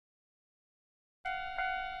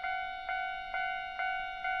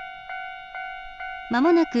ま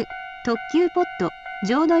もなく特急ポット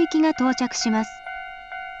浄土行きが到着します。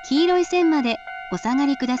黄色い線までお下が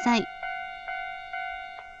りください。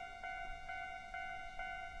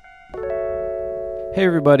Hey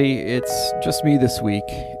everybody, it's just me this week.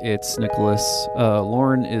 It's Nicholas.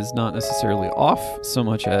 Lauren is not necessarily off so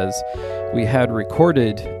much as we had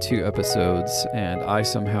recorded 2 episodes and I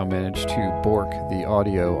somehow managed to bork the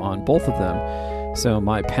audio on both of them. So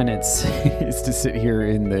my penance is to sit here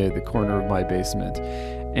in the corner of my basement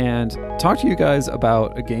and talk to you guys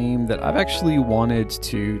about a game that I've actually wanted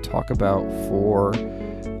to talk about for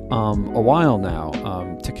a while now,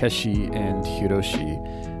 Takeshi and Hiroshi.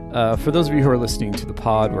 For those of you who are listening to the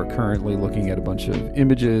pod, we're currently looking at a bunch of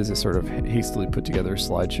images, a sort of hastily put together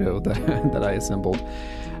slideshow that I assembled.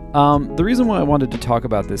 The reason why I wanted to talk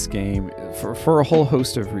about this game for a whole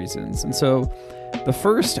host of reasons. And so the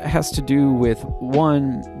first has to do with,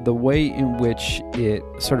 one, the way in which it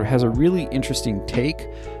sort of has a really interesting take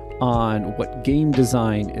on what game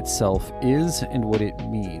design itself is and what it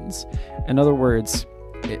means. In other words,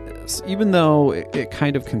 even though it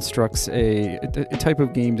kind of constructs a type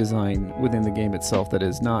of game design within the game itself that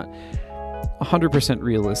is not 100%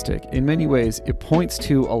 realistic, in many ways it points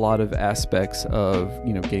to a lot of aspects of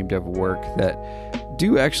game dev work that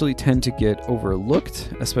do actually tend to get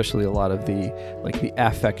overlooked, especially a lot of the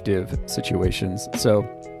affective situations. So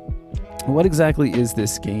what exactly is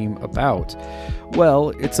this game about? Well,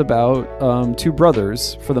 it's about 2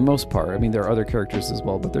 brothers for the most part. I mean, there are other characters as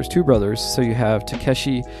well, but there's 2 brothers. So you have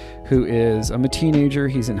Takeshi, who is a teenager,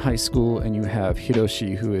 he's in high school, and you have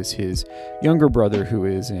Hiroshi, who is his younger brother, who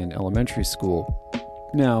is in elementary school.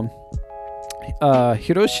 Now,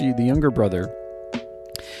 Hiroshi, the younger brother,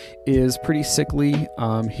 is pretty sickly.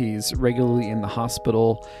 He's regularly in the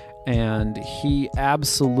hospital, and he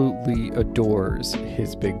absolutely adores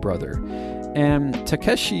his big brother. And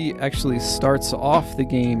Takeshi actually starts off the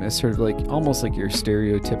game as sort of almost like your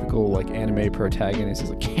stereotypical anime protagonist.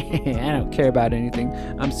 He's like, I don't care about anything.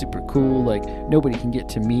 I'm super cool. Nobody can get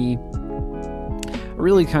to me. A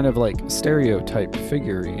really kind of stereotype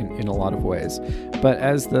figure in a lot of ways. But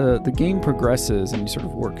as the game progresses and you sort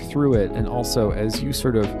of work through it, and also as you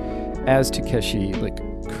sort of, as Takeshi,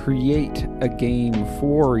 create a game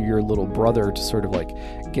for your little brother to sort of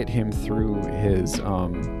get him through his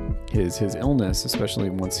illness, especially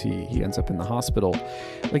once he ends up in the hospital,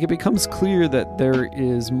 it becomes clear that there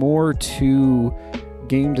is more to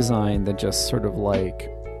game design than just sort of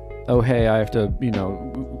oh hey, I have to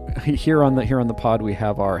here on the pod we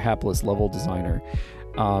have our hapless level designer,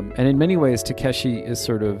 and in many ways Takeshi is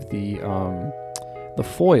sort of the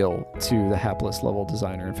foil to the hapless level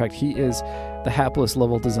designer. In fact, he is the hapless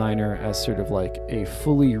level designer as sort of a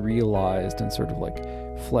fully realized and sort of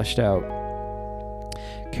fleshed out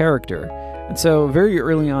character. And so very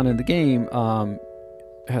early on in the game,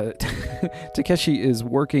 Takeshi is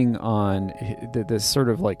working on this sort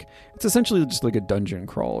of it's essentially just a dungeon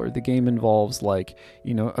crawler. The game involves a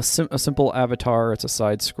simple avatar. It's a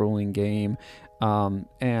side-scrolling game,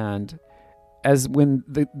 and as when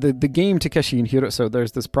the game Takeshi and Hiroshi, so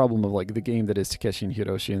there's this problem of the game that is Takeshi and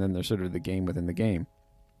Hiroshi, and then there's sort of the game within the game.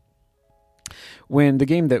 When the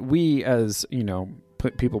game that we, as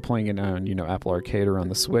people playing it on Apple Arcade or on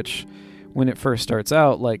the Switch, when it first starts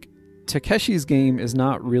out, Takeshi's game is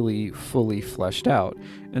not really fully fleshed out,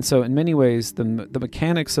 and so in many ways the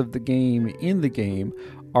mechanics of the game in the game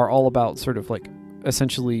are all about sort of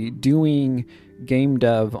essentially doing game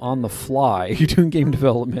dev on the fly. You're doing game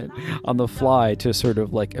development on the fly to sort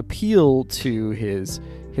of appeal to his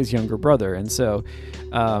younger brother. And so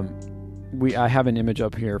I have an image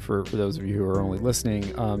up here for those of you who are only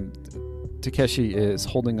listening. Takeshi is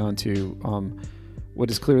holding on to what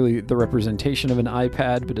is clearly the representation of an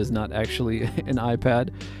iPad, but is not actually an iPad.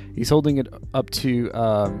 He's holding it up to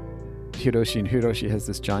Hiroshi, and Hiroshi has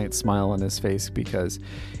this giant smile on his face because,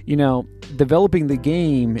 developing the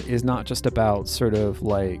game is not just about sort of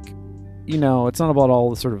it's not about all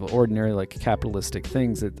the sort of ordinary capitalistic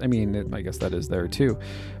things. I guess that is there too,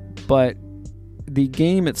 but the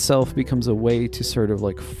game itself becomes a way to sort of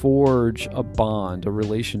forge a bond, a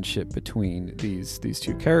relationship between these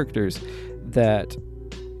 2 characters that,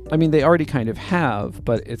 they already kind of have,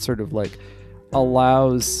 but it sort of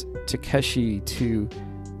allows Takeshi to,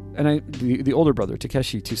 and the older brother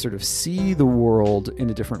Takeshi, to sort of see the world in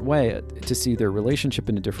a different way, to see their relationship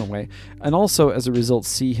in a different way, and also as a result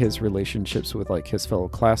see his relationships with his fellow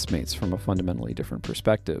classmates from a fundamentally different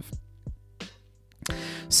perspective.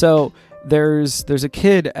 So there's a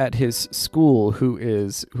kid at his school who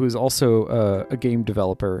is also a game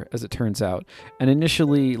developer, as it turns out, and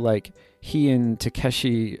initially he and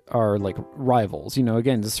Takeshi are like rivals. You know,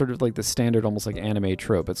 again, it's sort of like the standard, almost like anime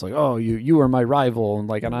trope. It's like, oh, you are my rival, and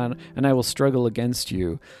like, and I will struggle against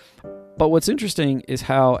you. But what's interesting is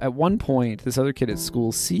how at one point this other kid at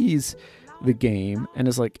school sees the game and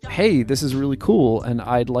is like, hey, this is really cool, and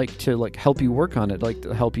I'd like to like help you work on it, like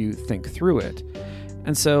to help you think through it.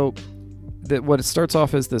 And so that what it starts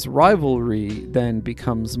off as this rivalry then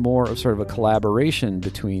becomes more of sort of a collaboration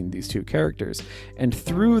between these two characters. And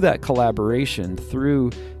through that collaboration, through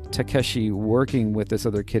Takeshi working with this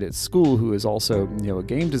other kid at school who is also, you know, a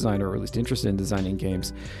game designer, or at least interested in designing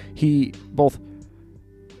games, he both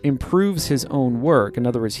improves his own work. In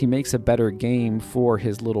other words, he makes a better game for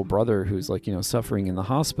his little brother who's like, you know, suffering in the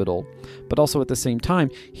hospital. But also at the same time,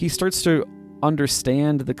 he starts to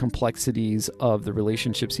understand the complexities of the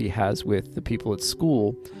relationships he has with the people at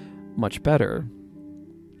school much better.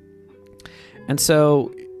 And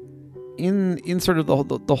so in sort of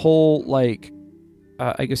the whole, like,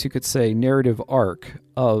 I guess you could say, narrative arc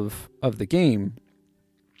of the game,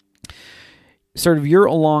 sort of you're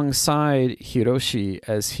alongside Hiroshi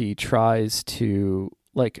as he tries to,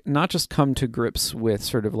 like, not just come to grips with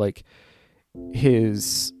sort of like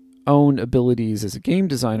his own abilities as a game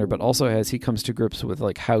designer, but also as he comes to grips with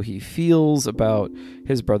like how he feels about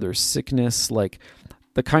his brother's sickness, like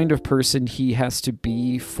the kind of person he has to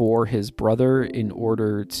be for his brother in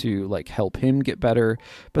order to like help him get better,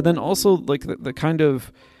 but then also like the kind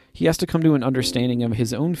of, he has to come to an understanding of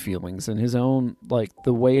his own feelings and his own, like,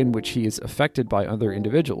 the way in which he is affected by other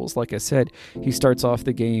individuals. Like I said, he starts off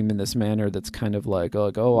the game in this manner that's kind of like,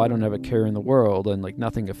 oh, I don't have a care in the world, and like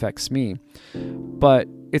nothing affects me. But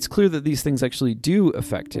it's clear that these things actually do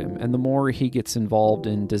affect him, and the more he gets involved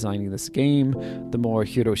in designing this game, the more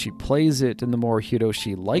Hiroshi plays it, and the more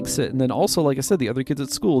Hiroshi likes it. And then also, like I said, the other kids at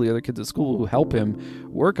school who help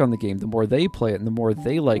him work on the game, the more they play it, and the more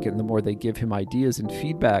they like it, and the more they give him ideas and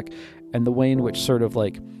feedback, and the way in which sort of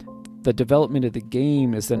like the development of the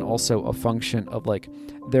game is then also a function of like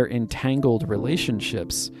their entangled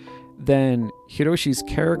relationships, then Takeshi's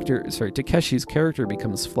character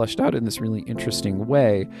becomes fleshed out in this really interesting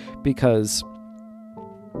way, because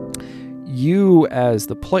you as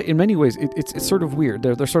the play, in many ways, it's sort of weird.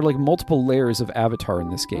 There's sort of like multiple layers of Avatar in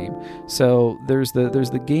this game. So there's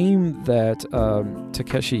the game that that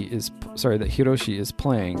Hiroshi is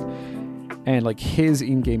playing, and like his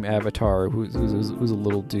in-game avatar, who's a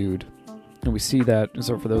little dude, and we see that.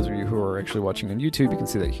 So for those of you who are actually watching on YouTube, you can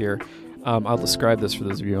see that here. I'll describe this for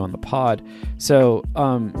those of you on the pod. So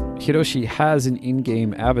Hiroshi has an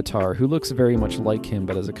in-game avatar who looks very much like him,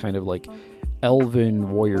 but as a kind of like elven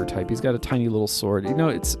warrior type. He's got a tiny little sword. You know,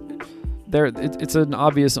 it's an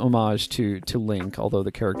obvious homage to Link, although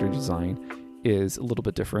the character design is a little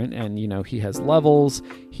bit different. And you know, he has levels,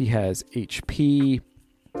 he has HP.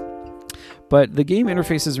 But the game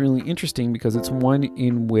interface is really interesting because it's one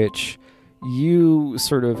in which you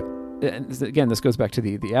sort of, and again, this goes back to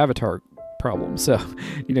the avatar problem. So,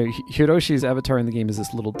 you know, Hiroshi's avatar in the game is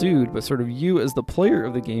this little dude, but sort of you as the player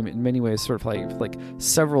of the game in many ways sort of like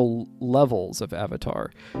several levels of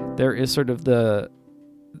avatar. There is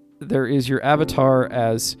your avatar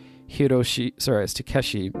as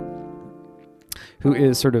Takeshi, who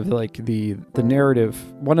is sort of like the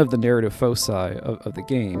narrative, one of the narrative foci of the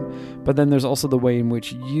game. But then there's also the way in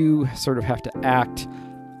which you sort of have to act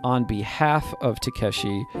on behalf of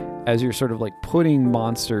Takeshi as you're sort of like putting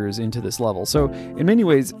monsters into this level. So in many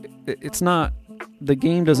ways, it's not, the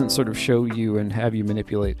game doesn't sort of show you and have you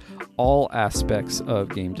manipulate all aspects of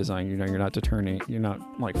game design. You know, you're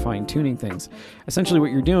not like fine tuning things. Essentially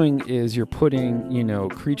what you're doing is you're putting, you know,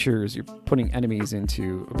 creatures, you're putting enemies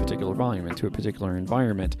into a particular volume, into a particular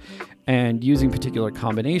environment, and using particular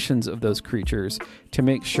combinations of those creatures to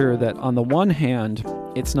make sure that on the one hand,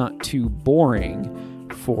 it's not too boring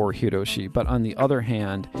for Hiroshi, but on the other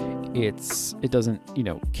hand, it doesn't, you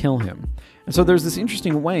know, kill him. And so there's this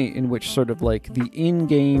interesting way in which sort of like the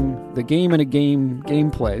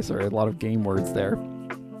gameplay, sorry, a lot of game words there.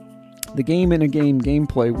 The game in a game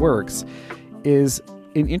gameplay works is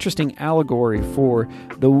an interesting allegory for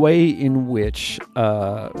the way in which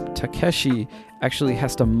Takeshi actually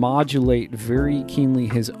has to modulate very keenly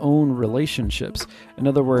his own relationships. In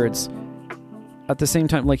other words, at the same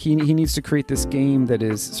time, like he needs to create this game that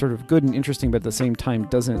is sort of good and interesting, but at the same time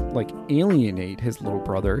doesn't like alienate his little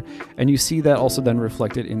brother. And you see that also then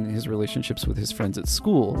reflected in his relationships with his friends at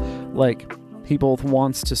school. Like he both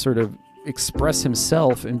wants to sort of express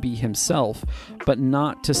himself and be himself, but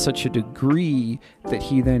not to such a degree that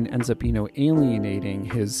he then ends up, you know, alienating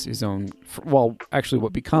his own, well, actually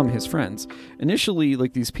what become his friends. Initially,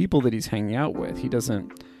 like these people that he's hanging out with, he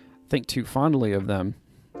doesn't think too fondly of them.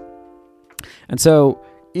 And so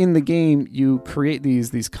in the game, you create these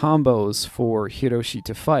combos for Hiroshi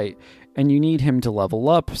to fight, and you need him to level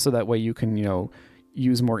up so that way you can,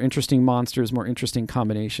 use more interesting monsters, more interesting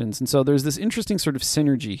combinations. And so there's this interesting sort of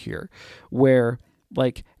synergy here where,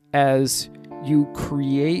 like, as you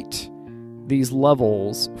create these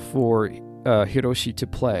levels for Hiroshi to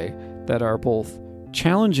play that are both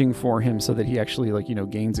challenging for him so that he actually,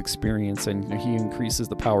 gains experience and he increases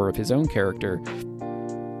the power of his own character.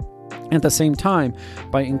 At the same time,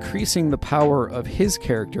 by increasing the power of his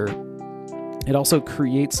character, it also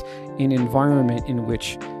creates an environment in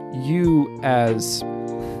which you as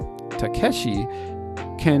Takeshi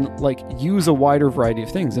can use a wider variety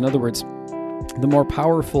of things. In other words, the more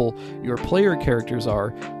powerful your player characters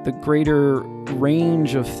are, the greater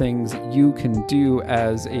range of things you can do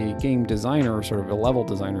as a game designer, or sort of a level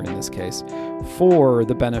designer in this case, for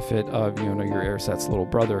the benefit of your Ersatz little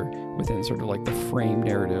brother within sort of the frame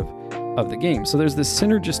narrative of the game. So there's this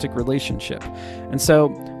synergistic relationship. And so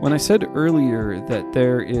when I said earlier that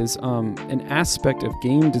there is an aspect of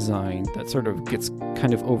game design that sort of gets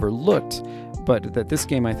kind of overlooked, but that this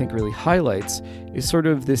game I think really highlights, is sort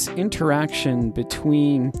of this interaction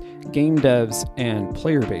between game devs and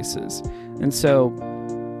player bases. And so,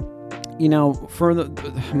 for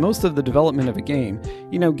most of the development of a game,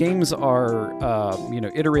 games are,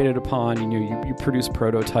 iterated upon. You produce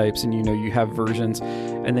prototypes, and you have versions,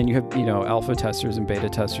 and then you have alpha testers and beta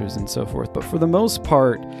testers and so forth. But for the most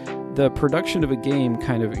part, the production of a game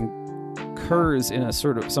kind of occurs in a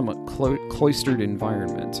sort of somewhat cloistered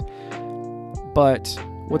environment. But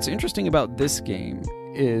what's interesting about this game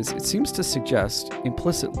is it seems to suggest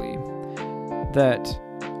implicitly that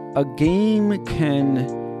a game can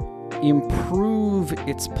improve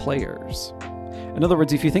its players. In other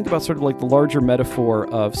words, if you think about sort of the larger metaphor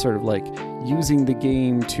of sort of using the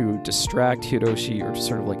game to distract Hiroshi, or to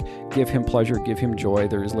sort of give him pleasure, give him joy.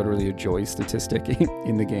 There is literally a joy statistic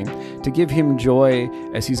in the game. To give him joy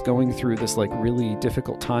as he's going through this really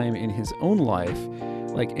difficult time in his own life,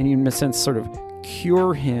 and in a sense sort of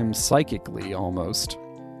cure him psychically almost.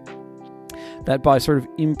 That by sort of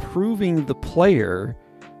improving the player's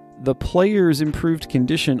improved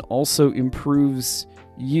condition also improves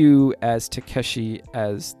you as Takeshi,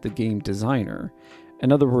 as the game designer.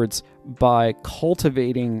 In other words, by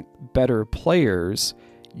cultivating better players,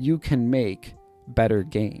 you can make better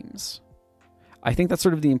games. I think that's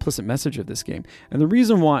sort of the implicit message of this game. And the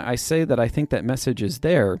reason why I say that I think that message is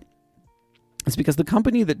there is because the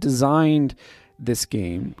company that designed this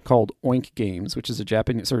game, called Oink Games, which is a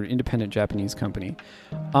Japanese sort of independent Japanese company,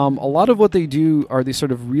 a lot of what they do are these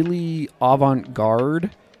sort of really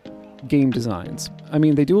avant-garde game designs. I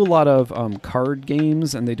mean, they do a lot of card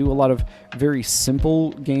games, and they do a lot of very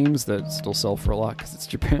simple games that still sell for a lot because it's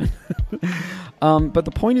Japan. But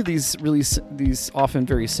the point of these often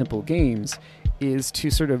very simple games is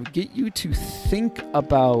to sort of get you to think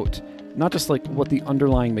about not just what the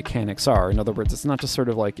underlying mechanics are. In other words, it's not just sort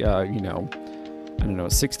of a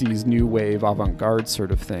 60s new wave avant-garde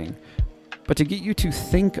sort of thing, but to get you to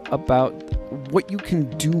think about what you can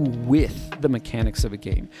do with the mechanics of a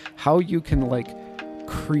game, how you can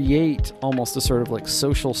create almost a sort of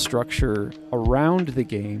social structure around the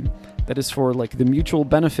game that is for the mutual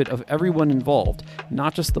benefit of everyone involved,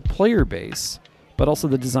 not just the player base, but also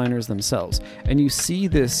the designers themselves. And you see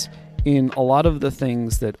this in a lot of the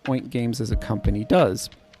things that Oink Games as a company does.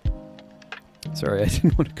 Sorry, I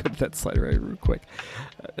didn't want to go to that slide real quick.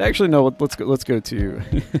 Actually, no. Let's go to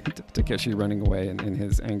Takeshi running away in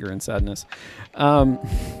his anger and sadness.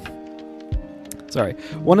 Sorry.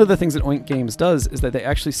 One of the things that Oink Games does is that they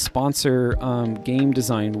actually sponsor game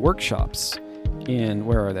design workshops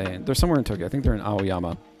where are they? They're somewhere in Tokyo. I think they're in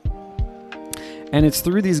Aoyama. And it's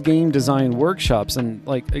through these game design workshops, and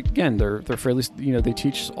again, they're fairly, they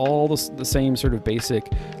teach all the same sort of basic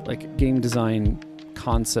game design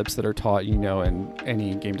concepts that are taught, in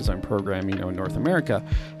any game design program, in North America.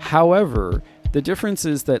 However, the difference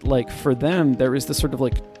is that for them, there is this sort of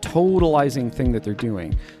totalizing thing that they're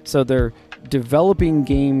doing. So they're developing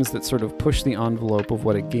games that sort of push the envelope of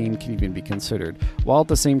what a game can even be considered, while at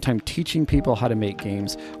the same time teaching people how to make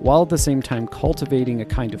games, while at the same time cultivating a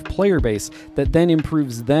kind of player base that then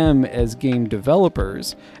improves them as game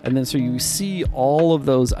developers. And then so you see all of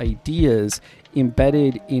those ideas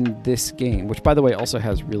embedded in this game, which by the way also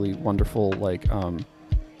has really wonderful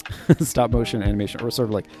stop motion animation, or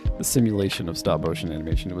sort of the simulation of stop motion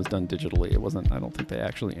animation. It was done digitally. It wasn't, I don't think they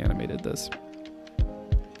actually animated this.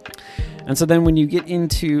 And so then when you get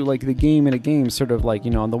into the game in a game, sort of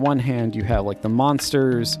on the one hand you have the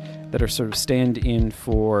monsters that are sort of stand in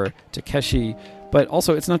for Takeshi, But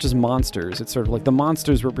also, it's not just monsters. It's sort of like the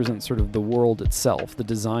monsters represent sort of the world itself, the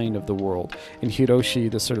design of the world. And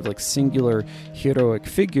Hiroshi, this sort of like singular heroic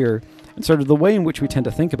figure, and sort of the way in which we tend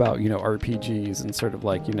to think about, RPGs and sort of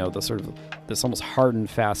like, the sort of this almost hard and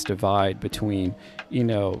fast divide between,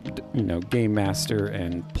 game master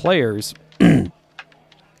and players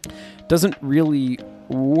doesn't really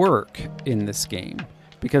work in this game.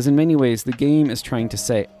 Because in many ways, the game is trying to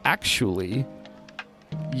say, actually,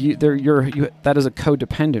 that is a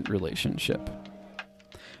codependent relationship.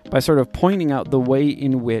 By sort of pointing out the way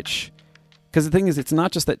in which, because the thing is, it's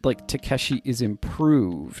not just that like Takeshi is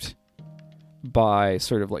improved by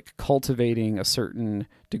sort of like cultivating a certain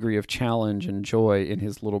degree of challenge and joy in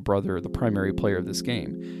his little brother, the primary player of this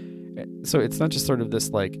game. So it's not just sort of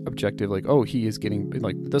this like objective, like, oh, he is getting,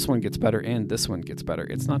 like, this one gets better and this one gets better.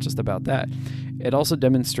 It's not just about that. It also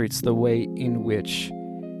demonstrates the way in which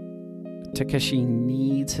Takeshi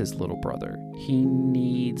needs his little brother. He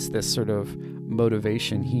needs this sort of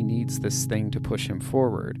motivation. He needs this thing to push him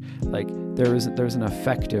forward. Like, there's an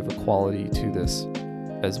affective quality to this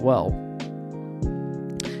as well.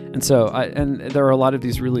 And so, and there are a lot of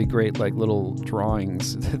these really great like little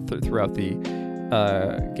drawings throughout the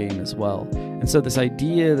game as well. And so this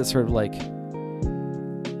idea that sort of like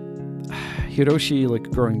Hiroshi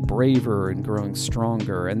like growing braver and growing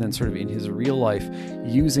stronger, and then sort of in his real life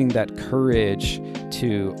using that courage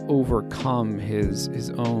to overcome his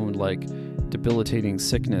own like debilitating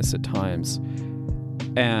sickness at times,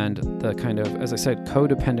 and the kind of, as I said,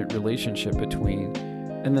 codependent relationship between,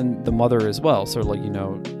 and then the mother as well. So like,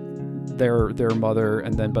 their mother,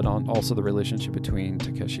 and then also the relationship between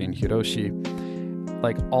Takeshi and Hiroshi.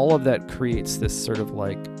 Like, all of that creates this sort of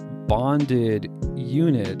like bonded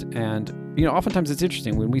unit. And oftentimes it's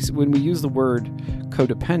interesting when we use the word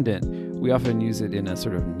codependent, we often use it in a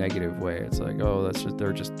sort of negative way. It's like, oh,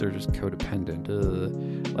 they're just codependent,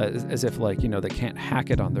 as if like they can't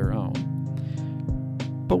hack it on their own.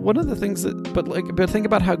 But one of the things but think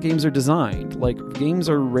about how games are designed. Like, games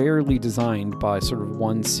are rarely designed by sort of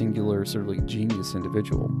one singular sort of like genius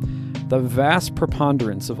individual. The vast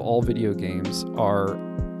preponderance of all video games are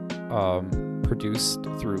produced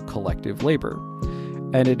through collective labor.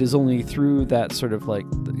 And it is only through that sort of like,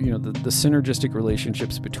 the synergistic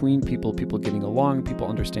relationships between people getting along, people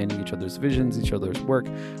understanding each other's visions, each other's work.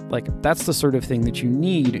 Like, that's the sort of thing that you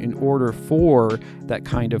need in order for that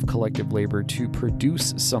kind of collective labor to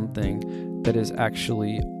produce something that is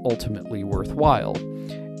actually ultimately worthwhile.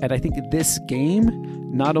 And I think this game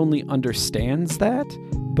not only understands that,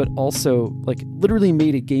 but also like literally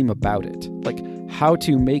made a game about it. Like, how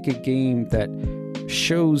to make a game that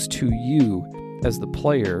shows to you as the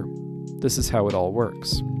player, this is how it all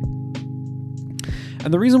works.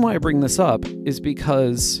 And the reason why I bring this up is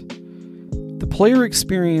because the player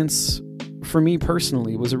experience for me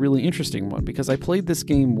personally was a really interesting one, because I played this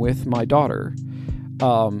game with my daughter,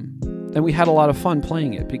 and we had a lot of fun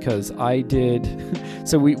playing it, because I did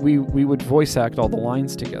so we would voice act all the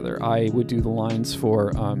lines together. I would do the lines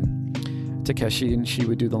for Takeshi, and she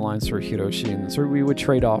would do the lines for Hiroshi, and so we would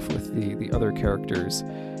trade off with the other characters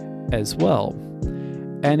as well.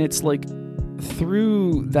 And it's like,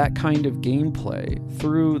 through that kind of gameplay,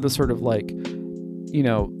 through the sort of like,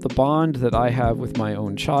 the bond that I have with my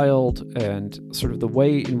own child, and sort of the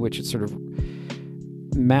way in which it sort of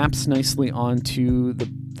maps nicely onto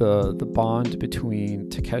the bond between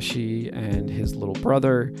Takeshi and his little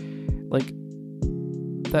brother, like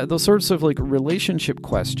those sorts of like relationship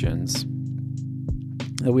questions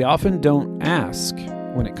that we often don't ask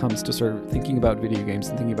when it comes to sort of thinking about video games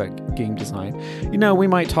and thinking about game design. We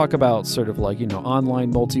might talk about sort of like,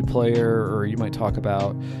 online multiplayer, or you might talk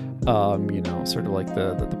about, sort of like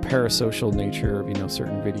the parasocial nature of,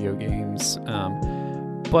 certain video games.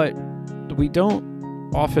 But we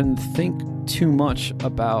don't often think too much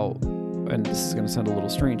about, and this is going to sound a little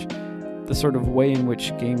strange, the sort of way in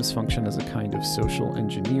which games function as a kind of social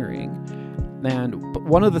engineering. And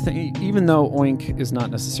one of the things, even though Oink is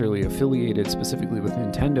not necessarily affiliated specifically with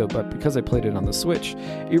Nintendo, but because I played it on the Switch,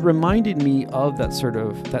 it reminded me of that sort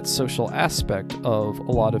of that social aspect of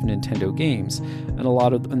a lot of Nintendo games, and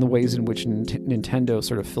the ways in which Nintendo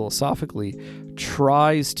sort of philosophically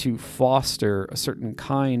tries to foster a certain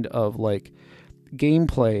kind of like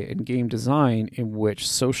gameplay and game design in which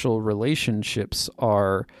social relationships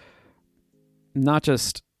are not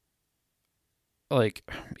just like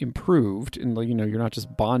improved, and you're not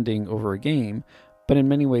just bonding over a game, but in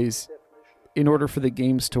many ways, in order for the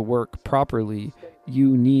games to work properly,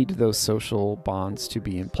 you need those social bonds to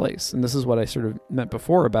be in place. And this is what I sort of meant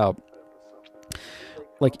before about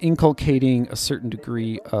like inculcating a certain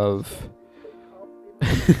degree of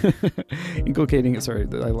inculcating. Sorry,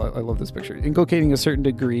 I love this picture. Inculcating a certain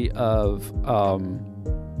degree of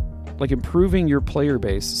like improving your player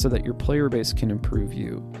base so that your player base can improve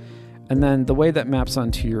you. And then the way that maps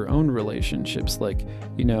onto your own relationships, like,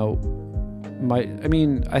 you know,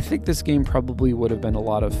 I think this game probably would have been a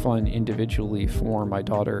lot of fun individually for my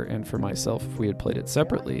daughter and for myself if we had played it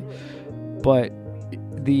separately. But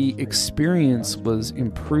the experience was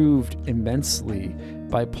improved immensely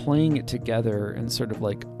by playing it together and sort of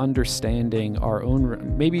like understanding our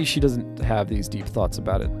own. Maybe she doesn't have these deep thoughts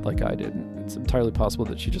about it like I did. It's entirely possible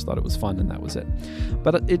that she just thought it was fun and that was it.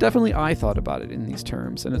 But I thought about it in these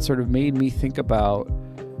terms, and it sort of made me think about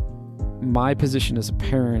my position as a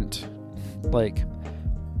parent. Like,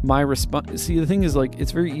 my response. See, the thing is, like,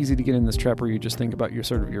 it's very easy to get in this trap where you just think about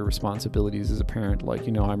your responsibilities as a parent. Like,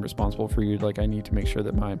 you know, I'm responsible for you. Like, I need to make sure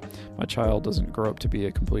that my child doesn't grow up to be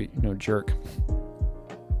a complete, jerk.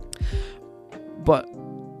 But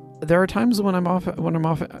there are times when I'm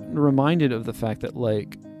often reminded of the fact that,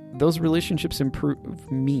 like, those relationships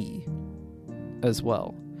improve me as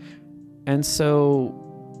well. And so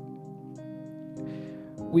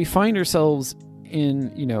we find ourselves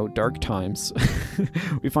in, dark times.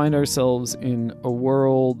 We find ourselves in a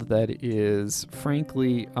world that is,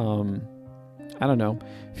 frankly,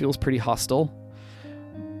 feels pretty hostile.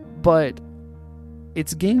 But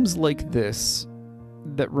it's games like this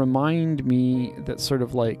that remind me that sort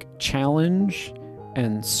of like challenge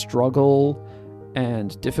and struggle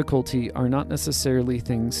and difficulty are not necessarily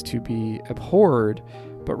things to be abhorred,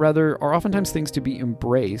 but rather are oftentimes things to be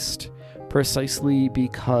embraced, precisely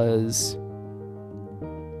because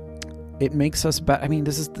it makes us better. I mean,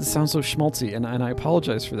 this sounds so schmaltzy, and I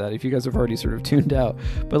apologize for that if you guys have already sort of tuned out.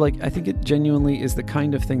 But like, I think it genuinely is the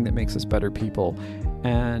kind of thing that makes us better people.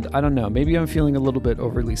 And I don't know, maybe I'm feeling a little bit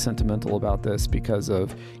overly sentimental about this because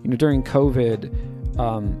of, during COVID,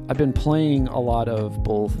 I've been playing a lot of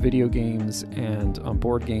both video games and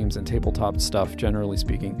board games and tabletop stuff, generally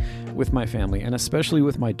speaking, with my family, and especially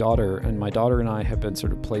with my daughter. And my daughter and I have been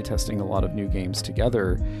sort of playtesting a lot of new games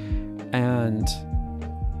together. And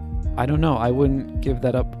I don't know, I wouldn't give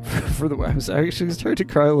that up for the... I actually started to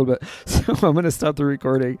cry a little bit, so I'm going to stop the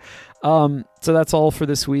recording. So that's all for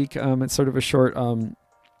this week. It's sort of a short...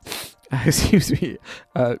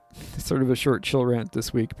 sort of a short chill rant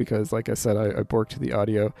this week because, like I said, I borked the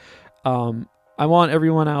audio. I want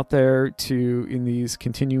everyone out there to, in these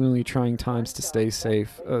continually trying times, to stay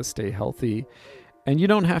safe, stay healthy, and you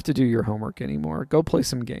don't have to do your homework anymore. Go play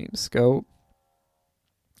some games. Go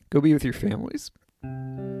be with your families.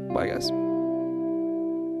 Bye, guys.